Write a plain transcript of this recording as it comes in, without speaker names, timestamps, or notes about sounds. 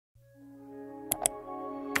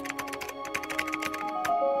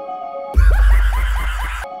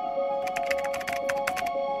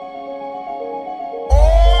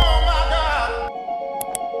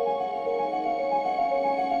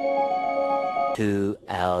2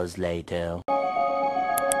 hours later.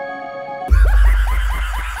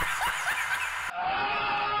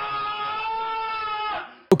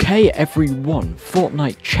 Okay everyone,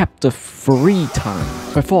 Fortnite chapter 3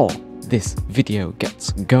 time. Before this video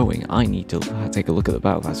gets going, I need to take a look at the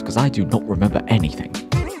battle pass because I do not remember anything.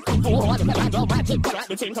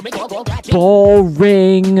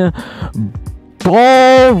 Boring.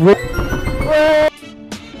 Boring.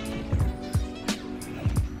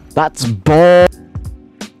 That's boring.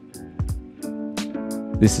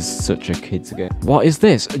 This is such a kid's game. What is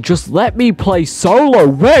this? Just let me play solo.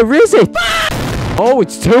 Where is it? Oh,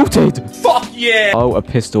 it's tilted. Fuck yeah. Oh, a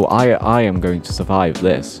pistol. I am going to survive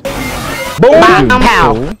this. Boom!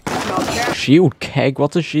 Pow! Shield keg?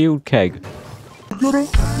 What's a shield keg? Number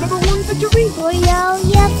one victory.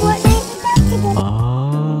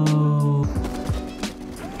 Oh.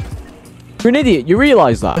 You're an idiot. You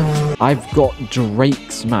realize that? I've got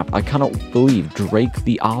Drake's map. I cannot believe Drake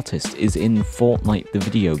the artist is in Fortnite the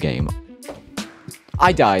video game.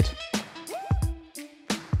 I died.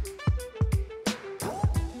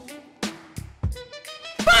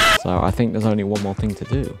 So I think there's only one more thing to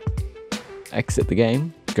do. Exit the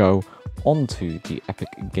game, go onto the Epic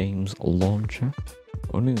Games launcher,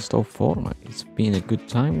 uninstall Fortnite. It's been a good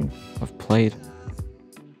time. I've played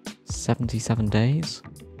 77 days,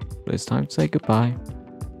 but it's time to say goodbye.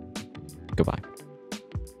 Goodbye.